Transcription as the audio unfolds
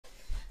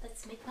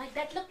Let's make my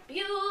bed look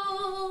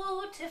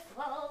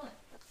beautiful.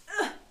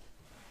 Okay,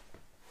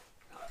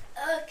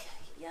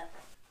 yeah.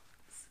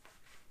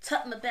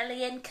 Tuck my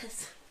belly in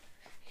because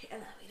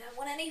we don't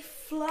want any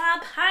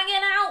flab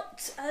hanging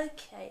out.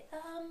 Okay,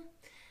 am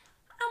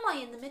I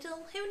in the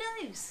middle? Who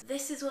knows?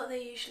 This is what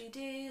they usually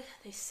do.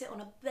 They sit on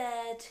a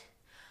bed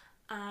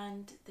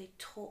and they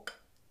talk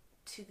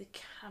to the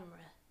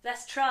camera.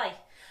 Let's try,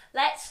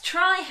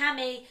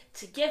 Hammy,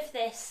 to give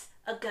this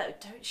a go.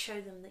 Don't show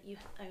them that you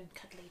own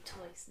cuddly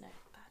toys. No,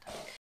 bad.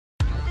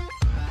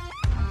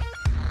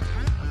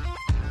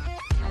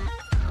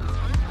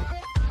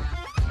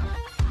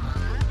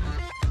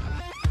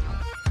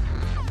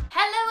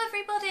 Hello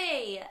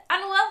everybody,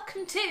 and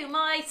welcome to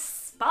my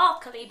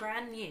sparkly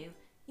brand new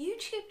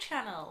YouTube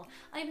channel.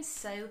 I'm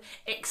so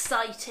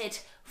excited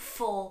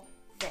for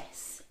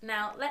this.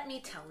 Now, let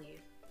me tell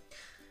you,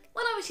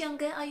 when I was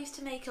younger, I used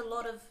to make a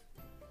lot of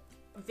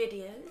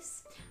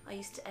videos. I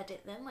used to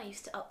edit them, I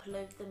used to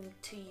upload them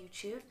to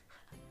YouTube.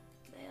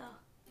 They are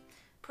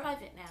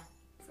private now,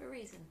 for a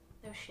reason.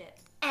 They're shit.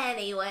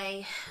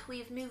 Anyway,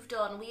 we've moved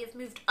on, we have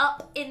moved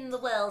up in the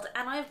world,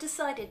 and I've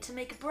decided to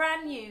make a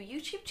brand new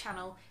YouTube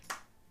channel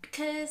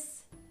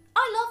because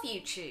I love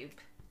YouTube.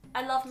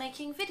 I love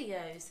making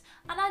videos,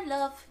 and I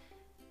love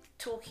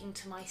talking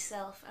to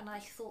myself, and I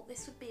thought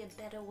this would be a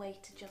better way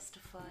to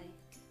justify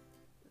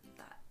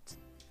that.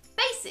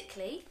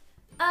 Basically,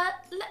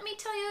 let me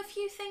tell you a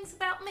few things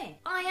about me.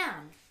 I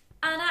am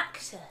an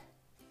actor.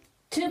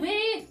 To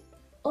be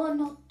or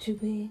not to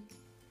be?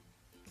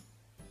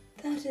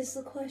 That is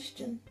the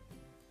question.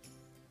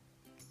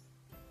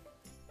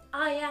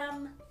 I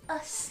am a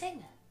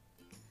singer.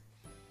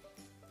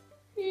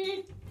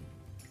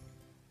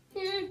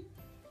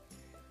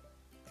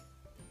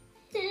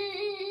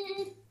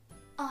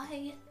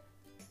 I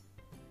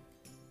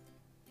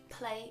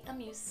play a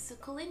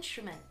musical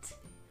instrument.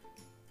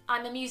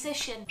 I'm a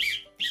musician.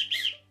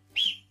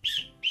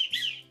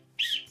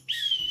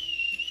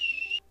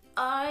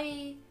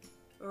 I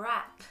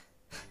rap.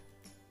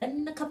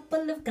 And a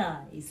couple of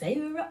guys, they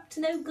were up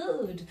to no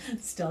good,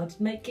 started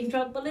making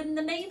trouble in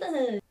the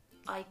neighbourhood.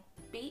 I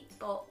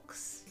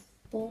beatbox.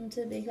 Born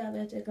to be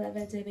clever, too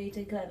clever to be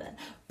too clever.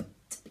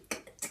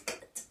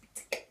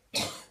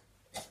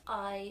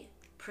 I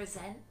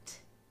present.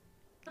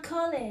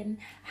 Colin,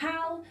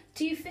 how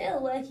do you feel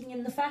working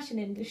in the fashion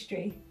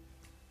industry?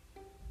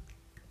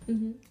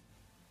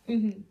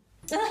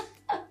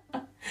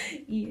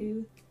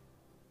 You.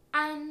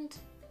 And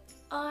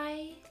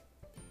I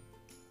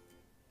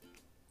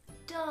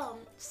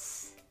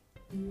dance.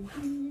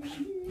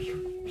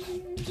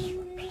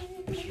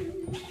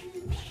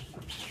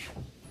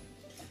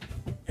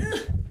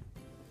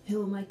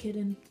 Who am I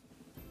kidding?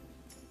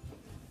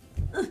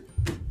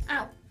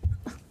 Ow.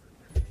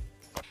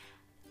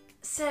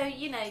 So,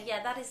 you know,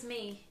 yeah, that is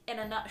me in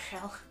a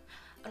nutshell.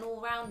 An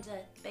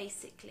all-rounder,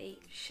 basically.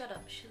 Shut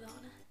up,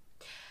 Shalana.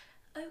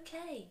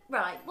 Okay.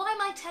 Right, why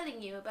am I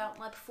telling you about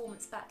my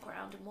performance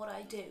background and what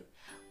I do?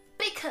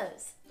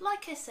 Because,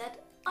 like I said,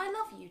 I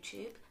love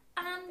YouTube,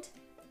 and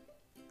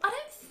I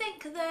don't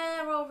think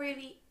there are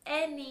really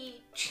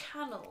any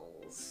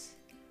channels,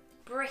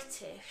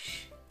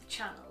 British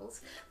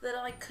channels, that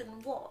I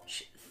can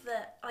watch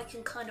that I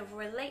can kind of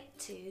relate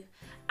to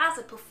as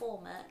a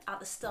performer at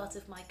the start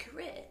of my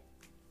career.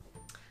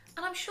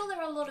 And I'm sure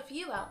there are a lot of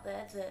you out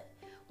there that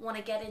want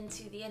to get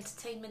into the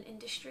entertainment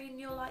industry, and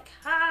you're like,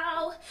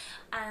 how?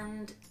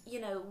 And,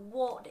 you know,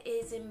 what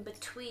is in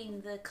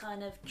between the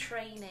kind of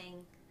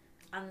training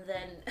and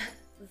then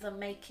the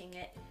making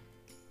it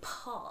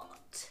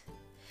part?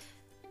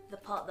 The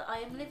part that I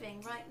am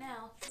living right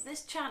now.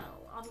 This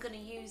channel I'm going to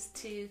use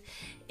to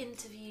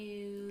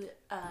interview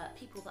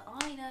people that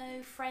I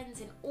know,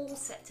 friends in all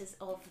sectors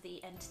of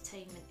the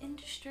entertainment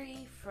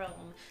industry,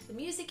 from the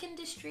music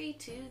industry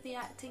to the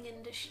acting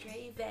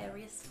industry,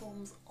 various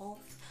forms of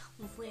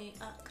the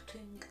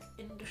acting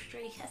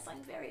industry. Yes,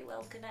 I'm very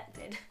well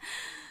connected.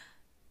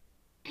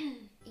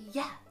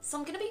 Yeah, so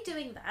I'm going to be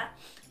doing that,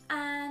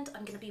 and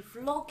I'm going to be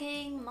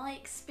vlogging my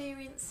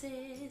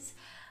experiences.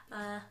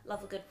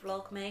 Love a good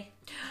vlog, me.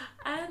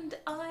 And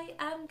I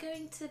am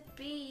going to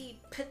be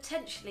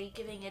potentially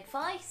giving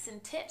advice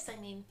and tips. I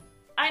mean,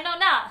 I know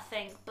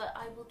nothing, but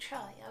I will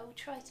try. I will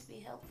try to be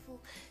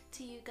helpful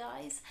to you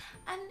guys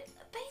and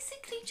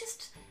basically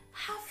just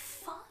have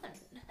fun.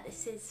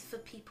 This is for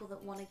people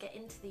that want to get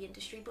into the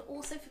industry, but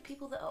also for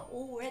people that are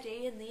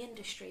already in the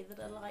industry that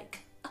are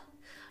like,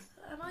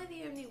 am I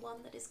the only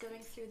one that is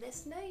going through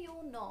this? No,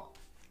 you're not.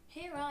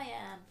 Here I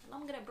am, and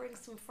I'm going to bring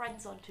some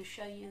friends on to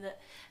show you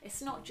that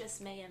it's not just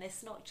me and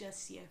it's not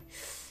just you.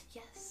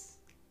 Yes,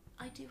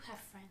 I do have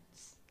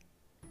friends.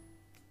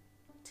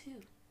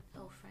 2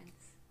 old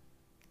friends,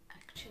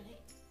 actually.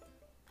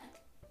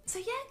 So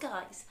yeah,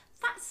 guys,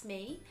 that's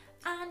me,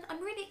 and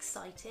I'm really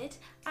excited,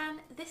 and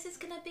this is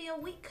going to be a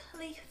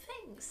weekly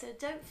thing, so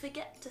don't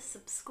forget to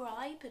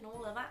subscribe and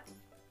all of that.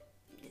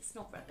 It's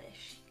not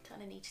rubbish, you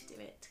kind of need to do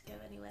it to go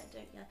anywhere,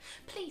 don't you?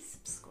 Please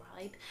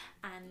subscribe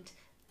and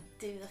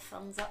do the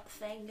thumbs up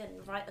thing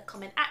and write a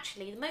comment.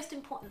 Actually, the most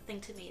important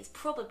thing to me is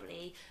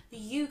probably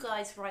you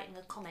guys writing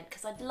a comment,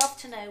 because I'd love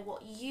to know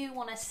what you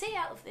want to see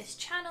out of this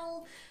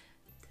channel.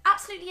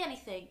 Absolutely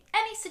anything.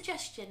 Any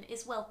suggestion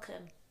is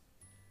welcome,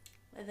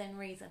 within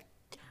reason.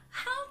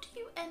 How do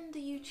you end a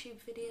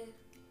YouTube video?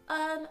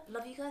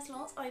 Love you guys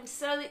lots. I'm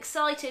so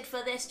excited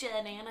for this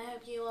journey, and I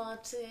hope you are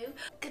too.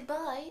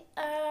 Goodbye,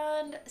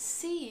 and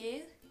see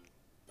you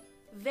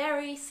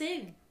very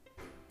soon,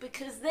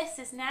 because this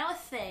is now a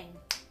thing.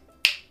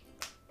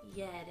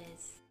 Yeah, it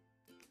is.